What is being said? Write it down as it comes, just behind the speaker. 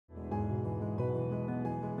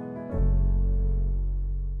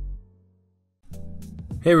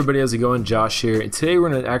Hey everybody, how's it going? Josh here, and today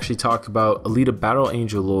we're going to actually talk about Alita Battle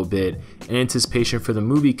Angel a little bit in anticipation for the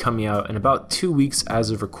movie coming out in about 2 weeks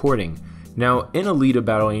as of recording. Now, in Alita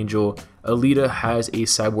Battle Angel, Alita has a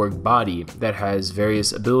cyborg body that has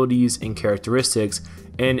various abilities and characteristics,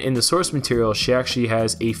 and in the source material, she actually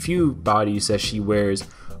has a few bodies that she wears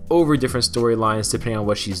over different storylines depending on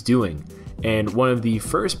what she's doing. And one of the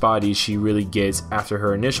first bodies she really gets after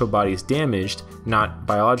her initial body is damaged, not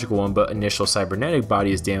biological one, but initial cybernetic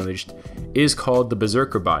body is damaged, is called the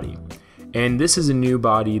Berserker Body. And this is a new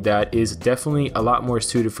body that is definitely a lot more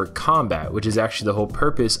suited for combat, which is actually the whole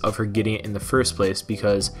purpose of her getting it in the first place,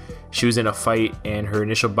 because she was in a fight and her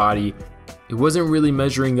initial body, it wasn't really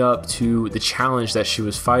measuring up to the challenge that she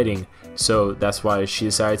was fighting, so that's why she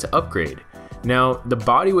decided to upgrade. Now, the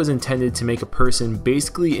body was intended to make a person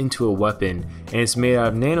basically into a weapon, and it's made out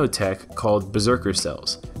of nanotech called Berserker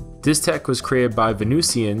cells. This tech was created by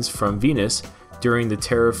Venusians from Venus during the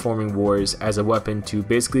terraforming wars as a weapon to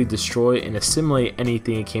basically destroy and assimilate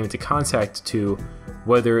anything it came into contact to,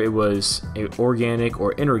 whether it was organic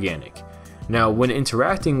or inorganic. Now, when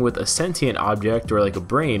interacting with a sentient object or like a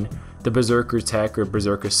brain, the Berserker tech or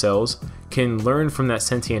Berserker cells can learn from that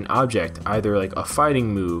sentient object, either like a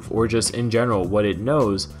fighting move or just in general what it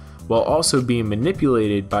knows, while also being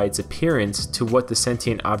manipulated by its appearance to what the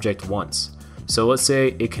sentient object wants. So let's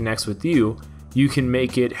say it connects with you, you can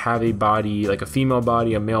make it have a body, like a female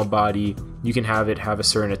body, a male body, you can have it have a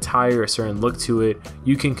certain attire, a certain look to it,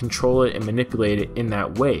 you can control it and manipulate it in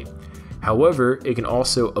that way. However, it can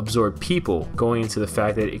also absorb people, going into the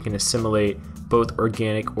fact that it can assimilate both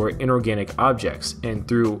organic or inorganic objects, and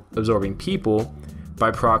through absorbing people, by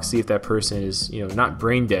proxy, if that person is not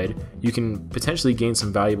brain dead, you can potentially gain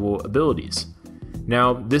some valuable abilities.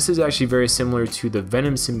 Now, this is actually very similar to the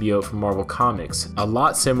Venom symbiote from Marvel Comics, a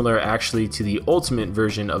lot similar actually to the Ultimate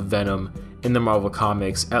version of Venom in the Marvel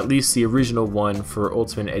Comics, at least the original one for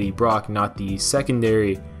Ultimate Eddie Brock, not the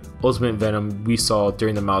secondary Ultimate Venom we saw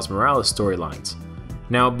during the Miles Morales storylines.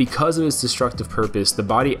 Now, because of its destructive purpose, the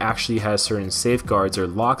body actually has certain safeguards or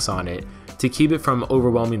locks on it to keep it from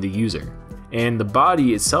overwhelming the user. And the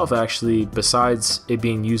body itself actually, besides it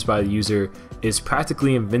being used by the user, is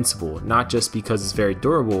practically invincible, not just because it's very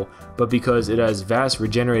durable, but because it has vast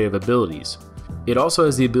regenerative abilities. It also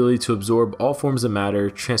has the ability to absorb all forms of matter,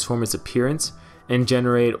 transform its appearance, and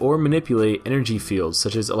generate or manipulate energy fields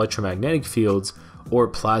such as electromagnetic fields or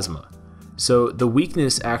plasma. So the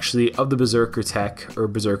weakness actually of the Berserker tech or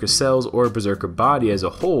Berserker cells or Berserker body as a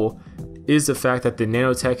whole is the fact that the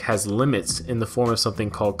nanotech has limits in the form of something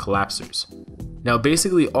called collapsers. Now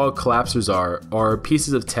basically all collapsers are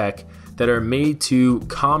pieces of tech that are made to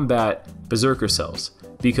combat Berserker cells,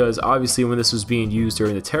 because obviously when this was being used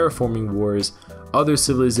during the terraforming wars, other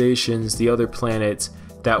civilizations, the other planets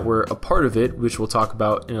that were a part of it, which we'll talk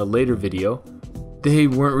about in a later video, they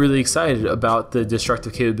weren't really excited about the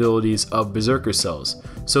destructive capabilities of Berserker cells.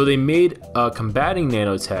 So they made a combating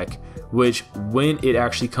nanotech, which when it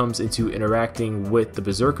actually comes into interacting with the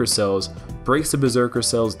Berserker cells, breaks the Berserker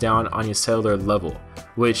cells down on a cellular level,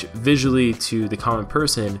 which visually to the common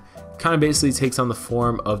person kind of basically takes on the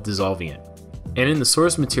form of dissolving it. And in the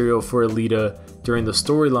source material for Alita during the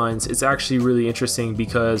storylines, it's actually really interesting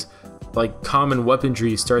because like common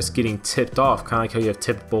weaponry starts getting tipped off, kind of like how you have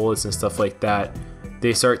tipped bullets and stuff like that.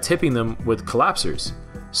 They start tipping them with collapsers.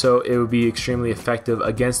 So it would be extremely effective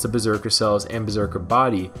against the Berserker cells and Berserker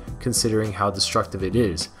body, considering how destructive it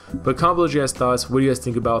is. But comment below your guys' thoughts. What do you guys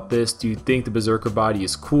think about this? Do you think the Berserker body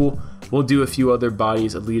is cool? We'll do a few other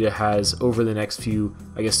bodies Alita has over the next few,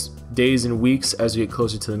 days and weeks as we get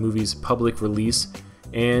closer to the movie's public release.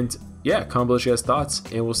 And yeah, comment below your guys' thoughts,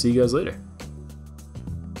 and we'll see you guys later.